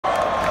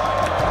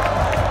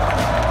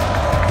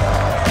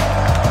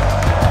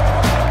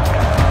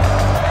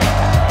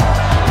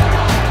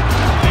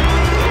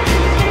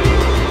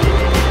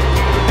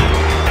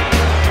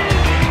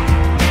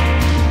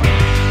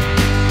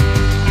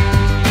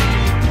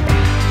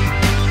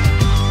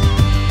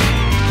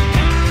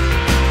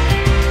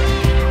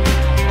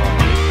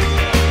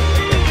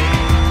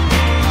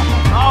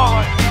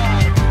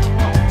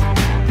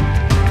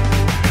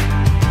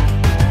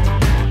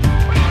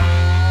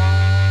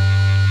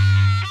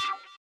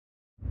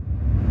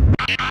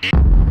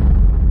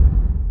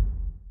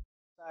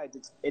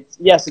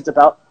yes, it's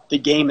about the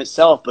game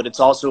itself, but it's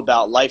also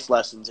about life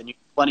lessons, and you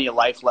have plenty of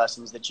life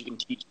lessons that you can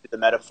teach through the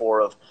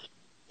metaphor of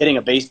hitting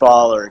a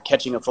baseball or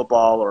catching a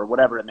football or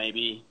whatever it may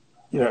be.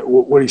 You know,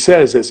 what he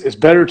says is it's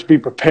better to be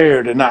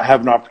prepared and not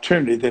have an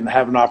opportunity than to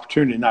have an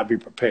opportunity and not be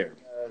prepared.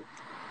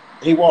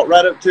 He walked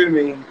right up to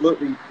me,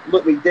 looked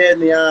me dead in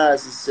the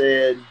eyes and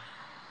said,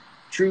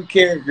 "True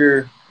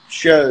character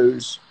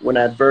shows when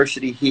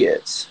adversity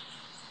hits."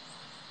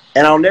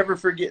 And I'll never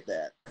forget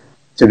that.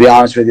 To be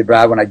honest with you,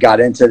 Brad, when I got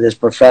into this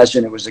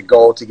profession, it was a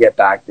goal to get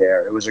back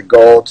there. It was a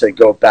goal to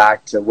go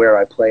back to where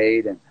I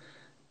played.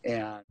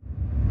 And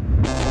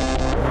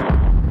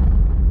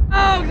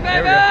Oh,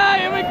 baby,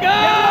 here we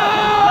go!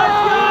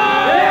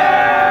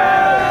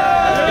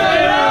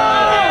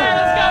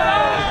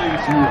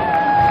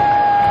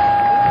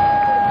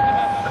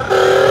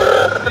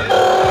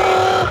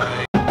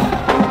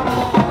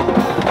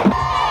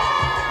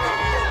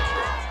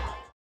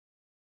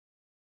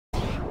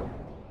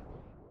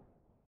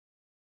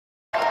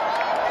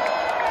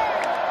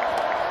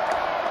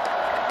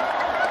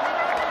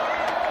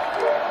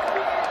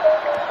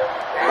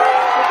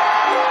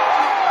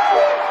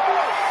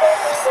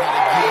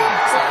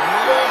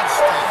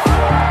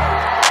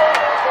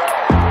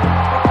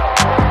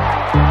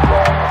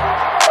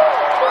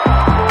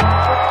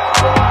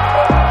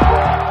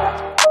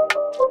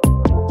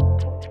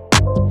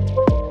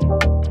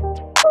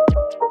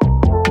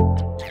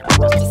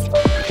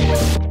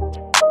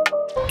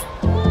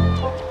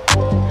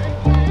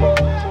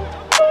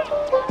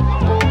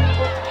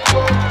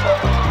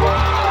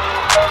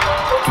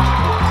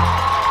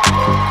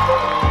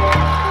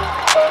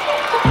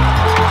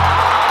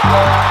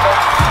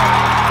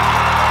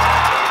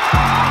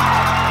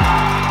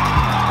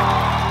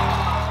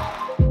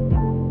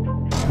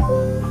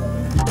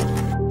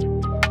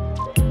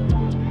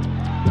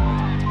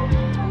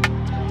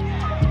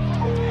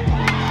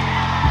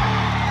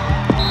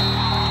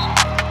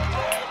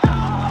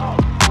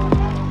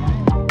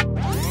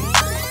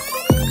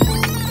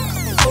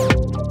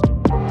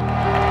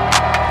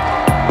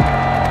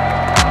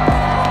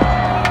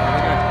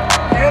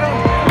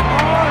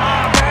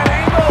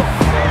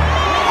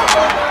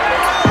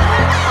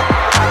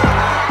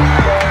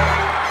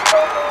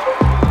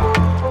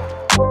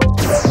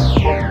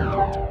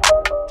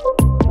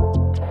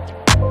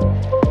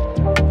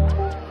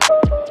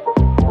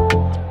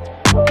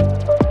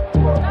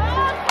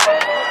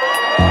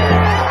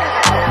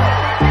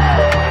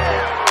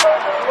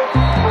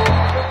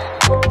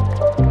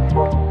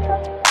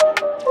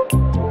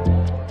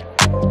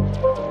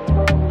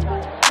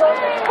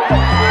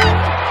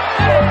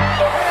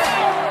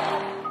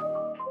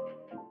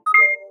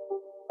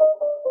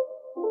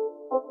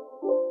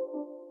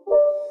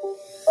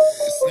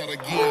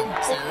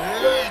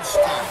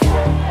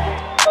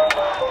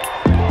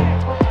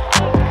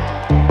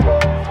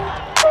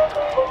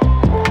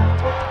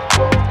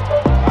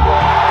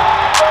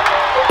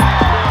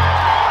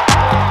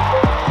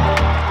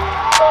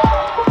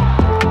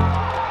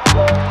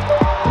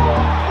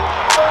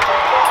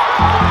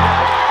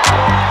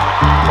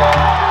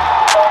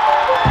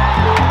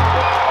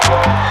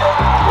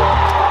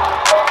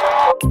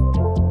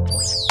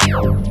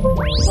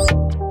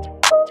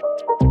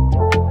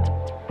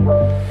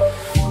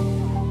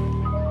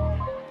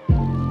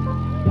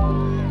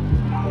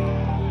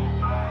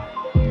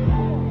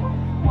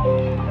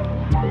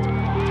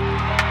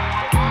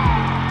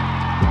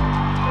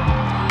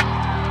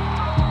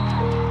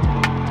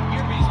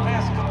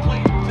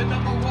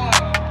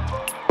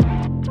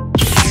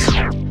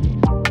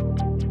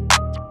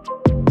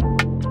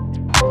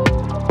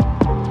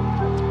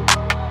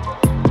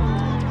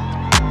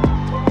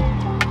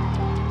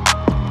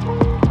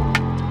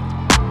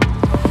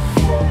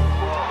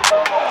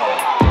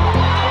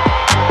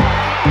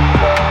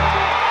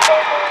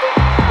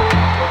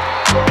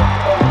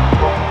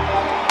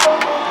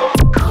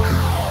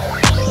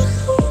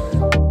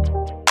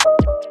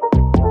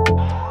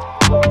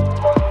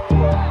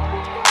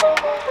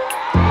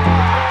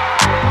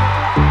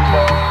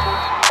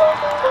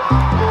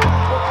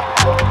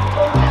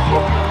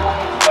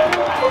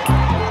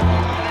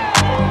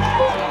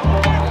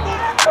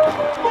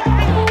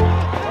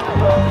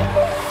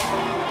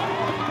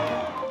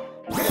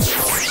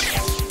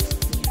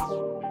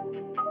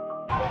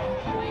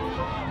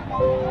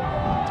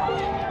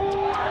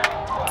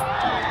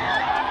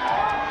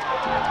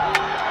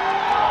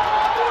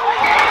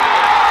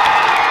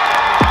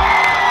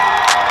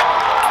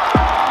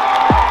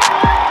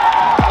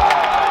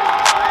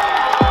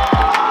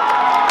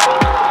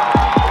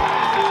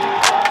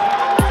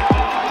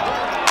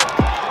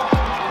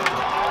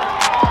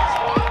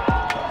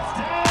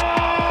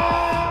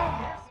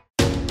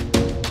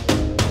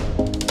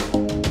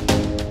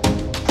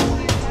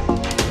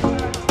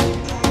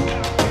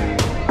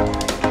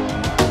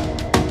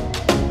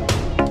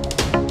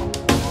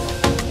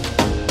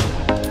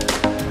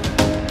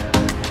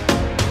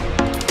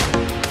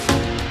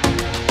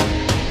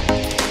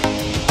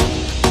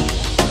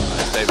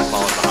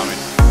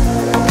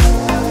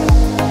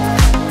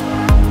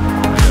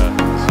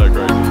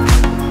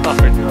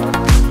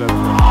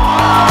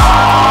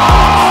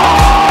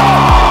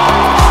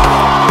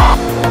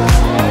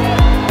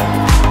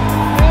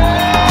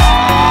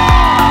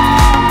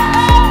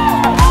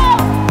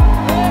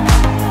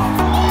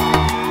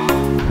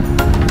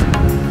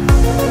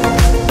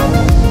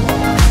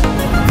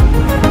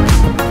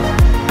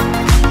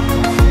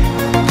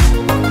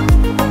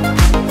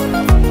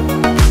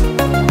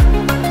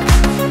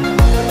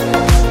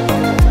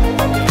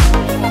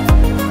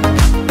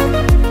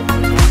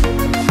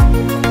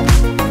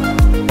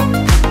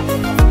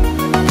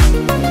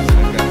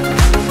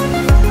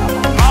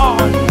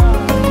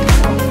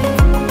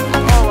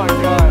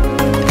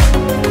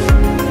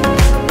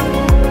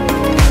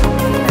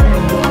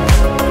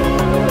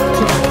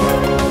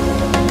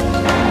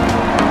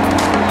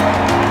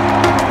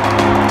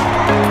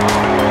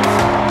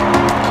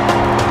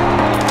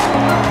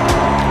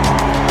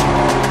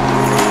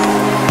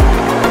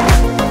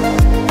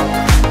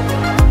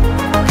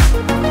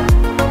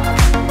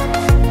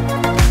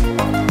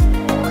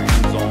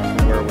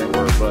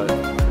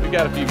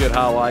 good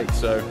highlight.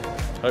 So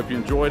hope you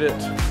enjoyed it.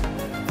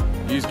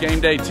 Use Game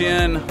Day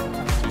 10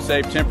 to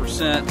save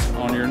 10%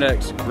 on your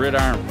next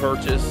gridiron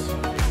purchase.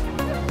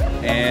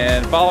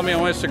 And follow me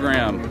on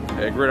Instagram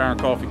at Gridiron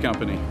Coffee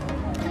Company.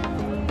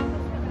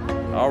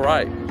 All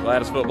right,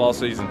 glad it's football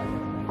season.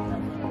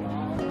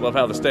 Love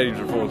how the stadiums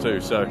are full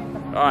too. So,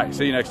 all right,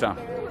 see you next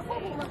time.